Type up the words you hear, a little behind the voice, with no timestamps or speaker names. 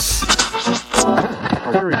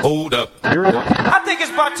Hold up. I think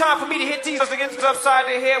it's about time for me to hit these against upside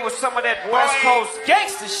the head with some of that West Coast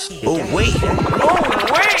gangster shit. Oh, wait.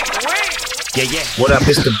 Yeah. What up,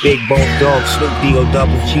 it's the Big Bone Dog, Snoop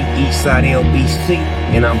D-O-double-G, Eastside LBC.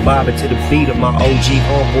 And I'm bobbing to the beat of my OG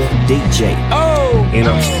homeboy, DJ. Oh! And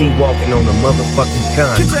I'm C-walking on the motherfucking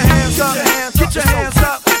con. Get your hands up, get your hands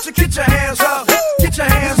up, get your hands up, get your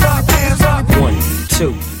hands up, hands up. 1,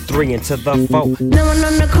 2, 3 into the 4. No one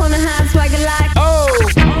on the corner high swagger like. Oh!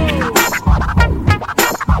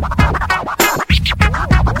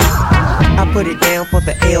 I put it down for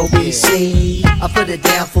the LBC. I put it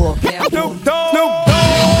down for Snoop Dogg!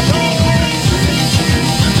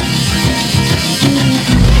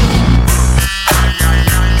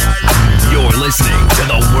 You're listening to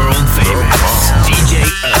the world famous DJ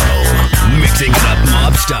O, mixing it up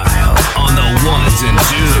mob style on the ones and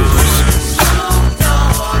twos.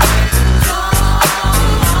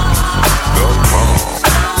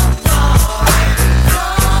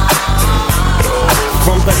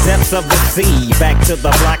 From the depths of the sea, back to the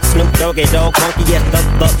block, Snoop Doggy Dogg, funky as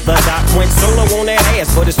the dot went solo on that ass,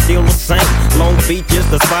 but it's still the same. Long Beach is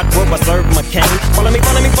the spot where I serve my cane. Follow me,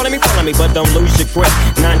 but don't lose your grip.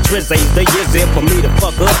 9 tris ain't the years there for me to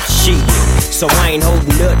fuck up shit. So I ain't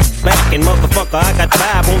holding nothing back, and motherfucker, I got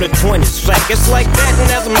 5 on the 20 sack. It's like that, and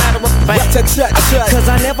as a matter of fact, cause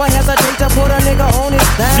I never hesitate to put a nigga on his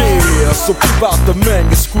back. Yeah, so keep out the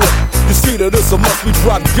manuscript. You see that this a must be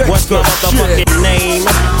drop gangsta. What's my motherfucking name?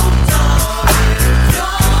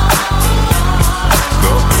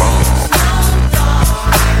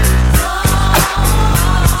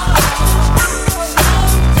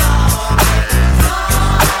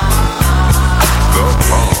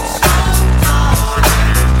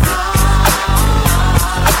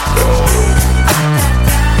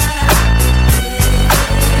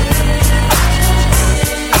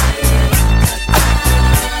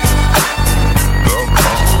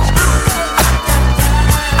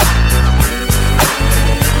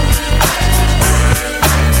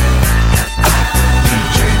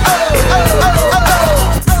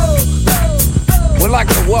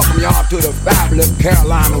 Welcome y'all to the fabulous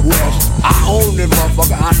Carolina West. I own this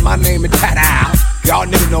motherfucker, and my name is Tat Al. Y'all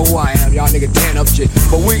niggas know who I am, y'all niggas tan up shit.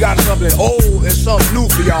 But we got something old and something new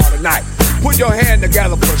for y'all tonight. Put your hand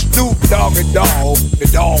together for Snoop Doggy Dogg, the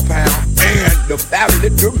Dog Pound, and the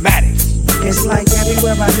fabulous Dramatics. It's like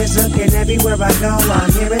everywhere I listen and everywhere I go,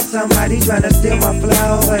 I'm hearing somebody trying to steal my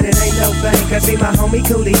flow, but it ain't no thing, cause see my homie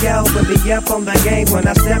Coolio would be up on the game when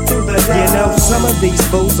I step through the door. You know, some of these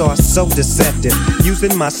fools are so deceptive,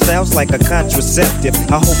 using my styles like a contraceptive.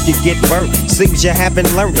 I hope you get burnt, seems you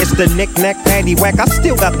haven't learned. It's the knick-knack, paddywhack, I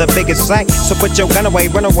still got the biggest sack. So put your gun away,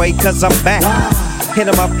 run away, cause I'm back. Hit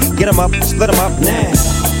 'em up, get 'em up, split 'em up now.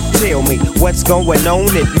 Tell me what's going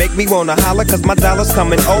on, it make me wanna holler, cause my dollars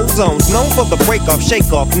come in ozones. Known for the break off,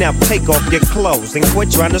 shake off, now take off your clothes and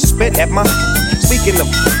quit trying to spit at my. Speaking of,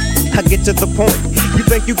 I get to the point. You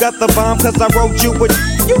think you got the bomb cause I wrote you with,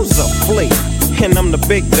 use a flea. And I'm the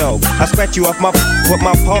big dog, I scratch you off with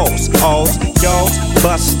my paws. Alls, y'alls,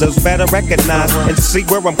 busters better recognize and see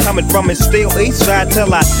where I'm coming from and still east side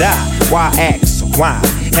till I die. Why ask, why?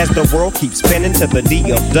 As the world keeps spinning to the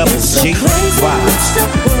D of double G. Why?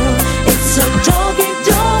 It's a doggy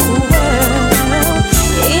dog world.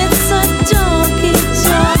 It's a doggy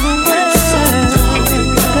dog world.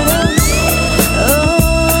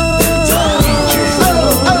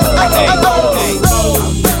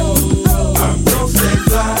 I'm gonna stay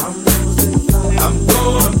fly. I'm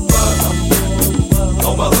gonna bust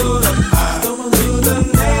on my hood up high.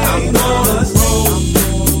 I'm gonna smoke.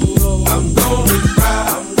 I'm gonna try.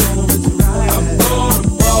 I'm gonna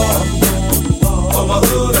ball on my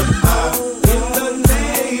hood up high. In the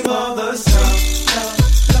name of the sun.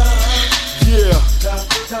 Yeah.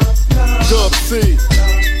 Dub C.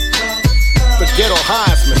 The ghetto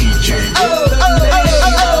Heisman.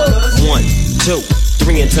 1, 2,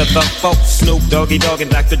 3 into the 4. Snoop Doggy Dogg and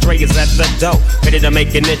Dr. Dre is at the door, ready to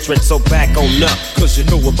make an entrance, so back on up. Cause you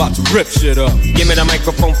know we're about to rip shit up. Give me the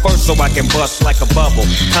microphone first so I can bust like a bubble.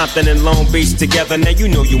 Compton and Long Beach together, now you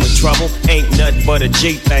know you in trouble. Ain't nothing but a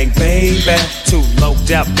G thing, baby. Too low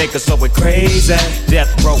out niggas, so it crazy. Death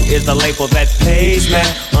Row is the label that pays me.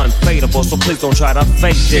 Unfadable, so please don't try to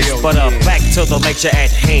fake this. But back to the lecture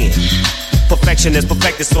at hand. Perfection is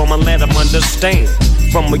perfected, so I'ma let them understand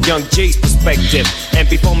from a young G's perspective. And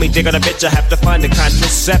before me dig on a bitch, I have to find a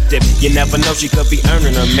contraceptive. You never know, she could be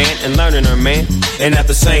earning her man and learning her man, and at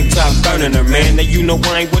the same time burning her man. Now you know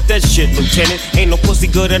I ain't with that shit, Lieutenant. Ain't no pussy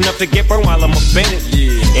good enough to get burned while I'm offended.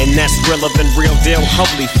 And that's realer than real deal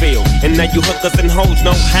Holyfield. And now you hookers and hoes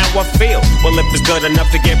know how I feel. Well, if it's good enough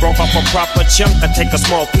to get broke off a proper chunk, I take a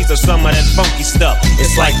small piece of some of that funky stuff.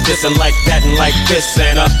 It's like this and like that and like this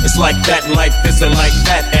and it's like that and like this and like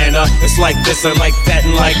that and it's like this and like that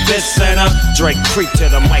and like this and Drake creep to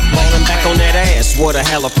the mic, falling back on that ass. What a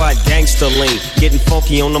hellified gangster lean, getting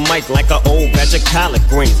funky on the mic like an old batch of collard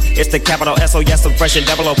greens. It's the capital S-O-S, I'm fresh and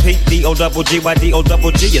double O-P,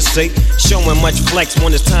 D-O-double-G-Y-D-O-double-G, you see. Showing much flex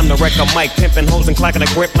when it's time to wreck a mic, pimping hoes and clocking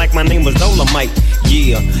a grip like my name was Dolomite.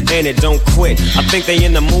 Yeah, and it don't quit. I think they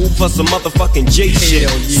in the mood for some motherfucking G shit.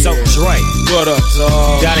 Yeah. So Dre, what up,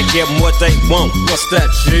 dog? Gotta give them what they want. What's that,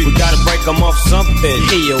 G? We gotta break them off something.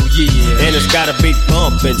 Hell yeah. And it's gotta be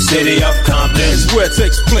bumpin'. City of Compton. It's where it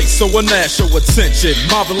takes place, so I show attention.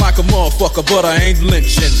 Mobbing like a motherfucker, but I ain't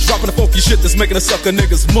lynching. Dropping the funky shit that's making the sucker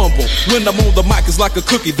niggas mumble. When I'm on the mic, it's like a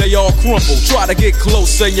cookie, they all crumble. Try to get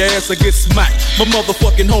close, and your ass will get smacked. My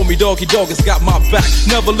motherfucking homie, Doggy Dog, has got my back.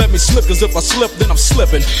 Never let me slip, cause if I slip, then I'm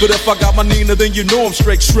slipping. But if I got my Nina, then you know I'm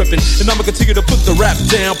straight tripping. And I'ma continue to put the rap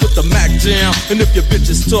down, put the Mac down. And if your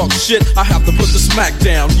bitches talk shit, I have to put the smack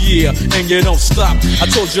down. Yeah, and you don't stop. I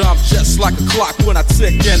told you I'm just like a clock when I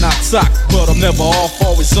tick and I talk. But I'm never off,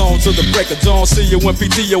 always on till the break of dawn. See you when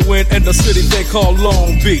PTO in the city they call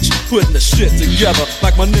Long Beach. Putting the shit together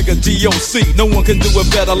like my nigga DOC. No one can do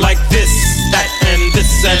it better like this, that, and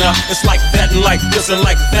this, and it's like that, and like this, and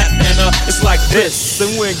like that, and it's like this.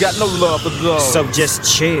 And we ain't got no love for those. So just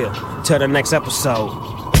chill till the next episode.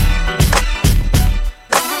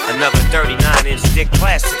 Another 39-inch dick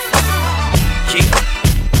classic. Yeah.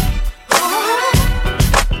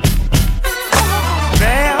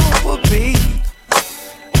 There will be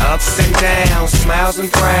ups and downs, smiles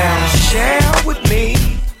and frowns. Share with me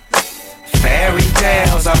fairy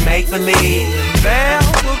tales I make believe. There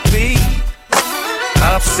will be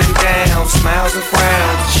ups and downs, smiles and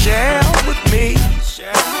frowns. Share with me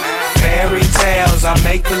fairy tales I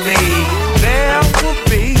make believe. There will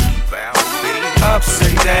be ups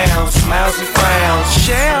and downs, smiles and frowns.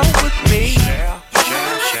 Share with me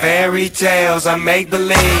fairy tales I make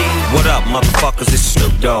believe. What up, motherfuckers? It's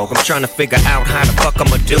Snoop Dogg. I'm trying to figure out how the fuck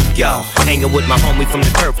I'ma do, y'all. Hanging with my homie from the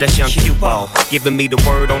turf, that's Young Q-Ball. Giving me the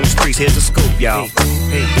word on the streets, here's a scoop, y'all.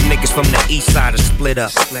 The niggas from the east side are split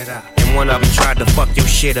up. And one of them tried to fuck your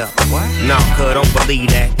shit up. Nah, cuz, don't believe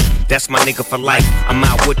that. That's my nigga for life. I'm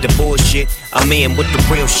out with the bullshit, I'm in with the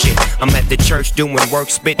real shit. I'm at the church doing work,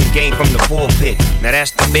 spitting game from the pulpit. Now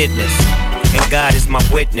that's the business, and God is my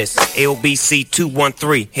witness. LBC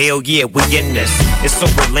 213, hell yeah, we in this. It's so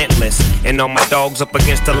relentless, and all my dogs up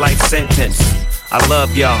against a life sentence. I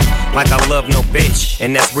love y'all like I love no bitch,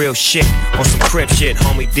 and that's real shit on some crib shit,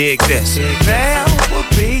 homie, dig this. There will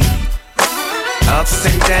be ups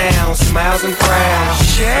and downs, smiles and frowns.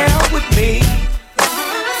 Share with me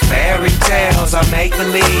fairy tales I make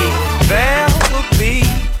believe. There will be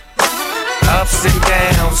ups and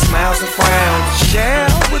downs, smiles and frowns. Share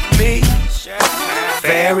with me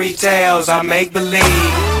fairy tales I make believe.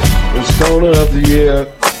 The stoner of the year,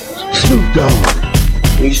 Snoop Dogg.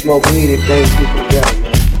 When you smoke weed, it brings people together,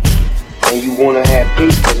 man. And you want to have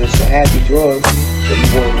peace because it's a happy drug. So you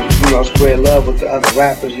want to, spread love with the other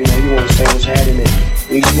rappers. You want to say what's happening.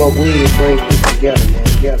 When you smoke weed, it brings people together, man.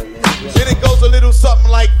 Together, man. Then it goes a little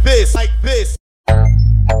something like this, like this.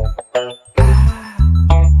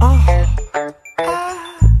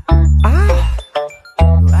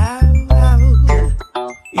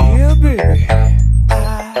 Yeah, baby.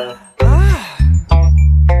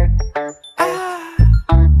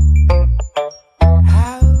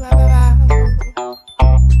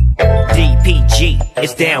 DPG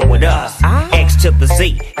is down with us. X to the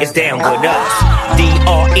Z is down with us.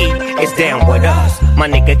 DRE is down with us. My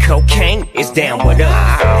nigga Cocaine is down with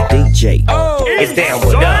us. DJ is down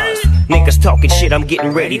with us. Niggas talking shit, I'm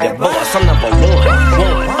getting ready to bust. I'm number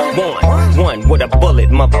one with a bullet,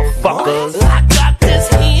 motherfuckers. I got this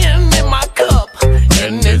Hen in my cup,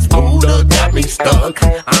 and this Buddha got me stuck.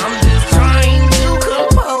 I'm just trying to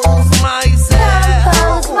compose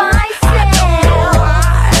myself. I don't know why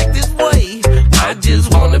I act this way. I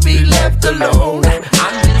just wanna be left alone.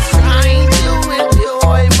 I'm just trying to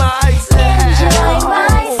enjoy myself.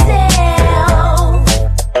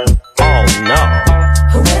 Oh no.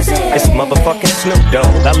 It's motherfucking Snoop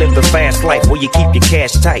Dogg. I live the fast life where you keep your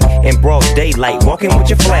cash tight. In broad daylight, walking with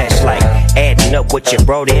your flashlight. Adding up what you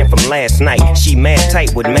brought in from last night. She mad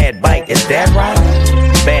tight with mad bite, is that right?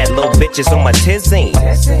 Bad little bitches on my tizine.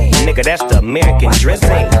 Nigga, that's the American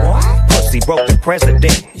drizzling. Pussy broke the president.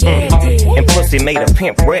 And pussy made a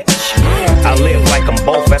pimp rich. I live like I'm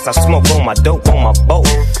both as I smoke on my dope on my boat.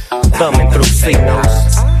 Thumbing through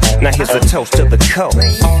signals. Now here's a toast to the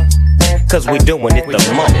coast, cause we doing it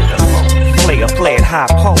the most. Play it high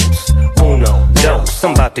post. Uno, dos,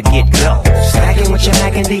 I'm about to get low. Stacking with your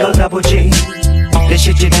Mac and D-O double G. This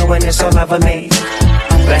shit you're doing is so lovely.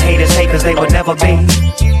 The haters hate cause they would never be.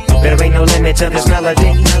 There ain't no limit to this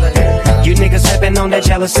melody. You niggas stepping on that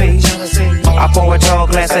jealousy. I pour a tall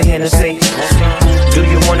glass of Hennessy. Do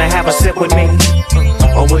you wanna have a sip with me?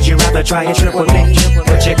 Or would you rather try and trip with me?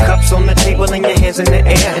 Put your cups on the table and your hands in the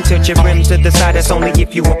air and tilt your rims to the side, that's only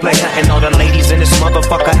if you a player. And all the ladies in this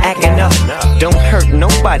motherfucker acting up. Don't hurt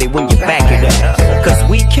nobody when you back it up, cause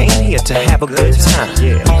we came here to have a good time.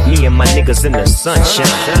 Me and my niggas in the sunshine,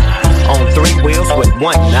 on 3 wheels with 1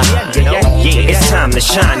 9. Yeah, it's time to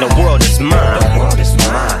shine, the world is mine.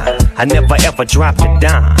 I never ever dropped a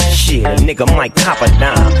dime. Shit, a nigga might cop a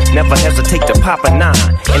dime. Never hesitate to pop a 9.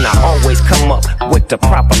 And I always come up with the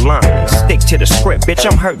proper line. Stick to the script, bitch,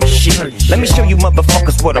 I'm hurting shit. Let me show you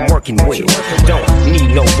motherfuckers what I'm working with. Don't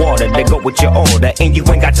need no water to go with your order. And you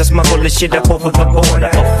ain't got to smuggle this shit up over the border.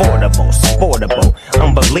 Affordable, sportable,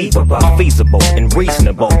 unbelievable, feasible, and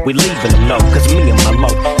reasonable. We leaving them low, cause me and my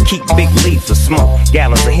low keep big leaves of smoke.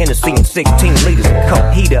 Gallons of Hennessy and 16 liters of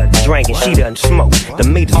coke. He done drank and she done smoke. The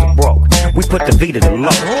meters are broke. We put the beat to the low.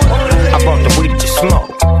 I brought the weed that you smoke.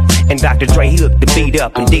 And Dr. Dre, he hooked the beat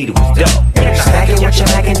up, indeed it was dope. Stacking with your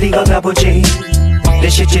Mac and D-O double G.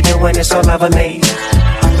 This shit you're doing is so lovely.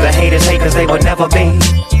 The haters hate cause they would never be.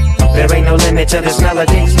 There ain't no limit to this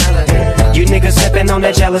melody. You niggas sipping on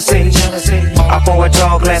that jealousy. I pour a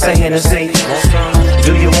tall glass of Hennessy.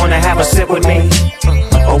 Do you wanna have a sip with me?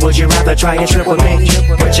 Or would you rather try and trip with me?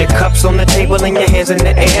 Put your cups on the table and your hands in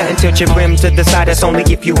the air and tilt your rims to the side, that's only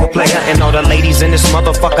if you a player. And all the ladies in this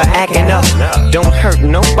motherfucker acting up. Don't hurt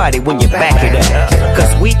nobody when you back it up,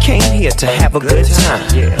 cause we came here to have a good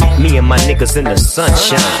time. Me and my niggas in the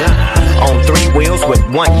sunshine, on 3 wheels with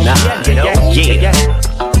 1 9. Yeah.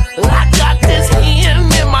 I got this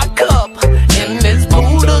hand in my cup, and this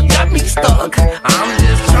Buddha got me stuck. I'm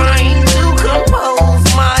just trying to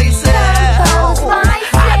compose myself.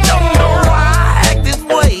 I don't know why I act this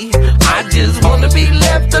way. I just wanna be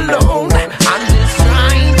left alone. I'm just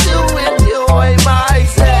trying to enjoy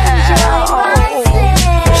myself.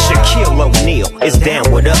 Shaquille O'Neal is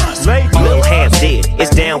down with us. Lil Half Dead is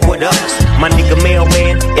down with us. My nigga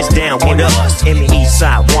Mailman is down with us.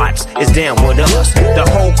 Eastside Watts is down with us. The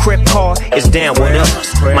whole Crip car is down with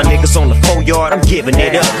us. My niggas on the 4 yard, I'm giving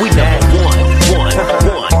it up. We number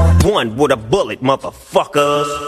one with a bullet, motherfuckers.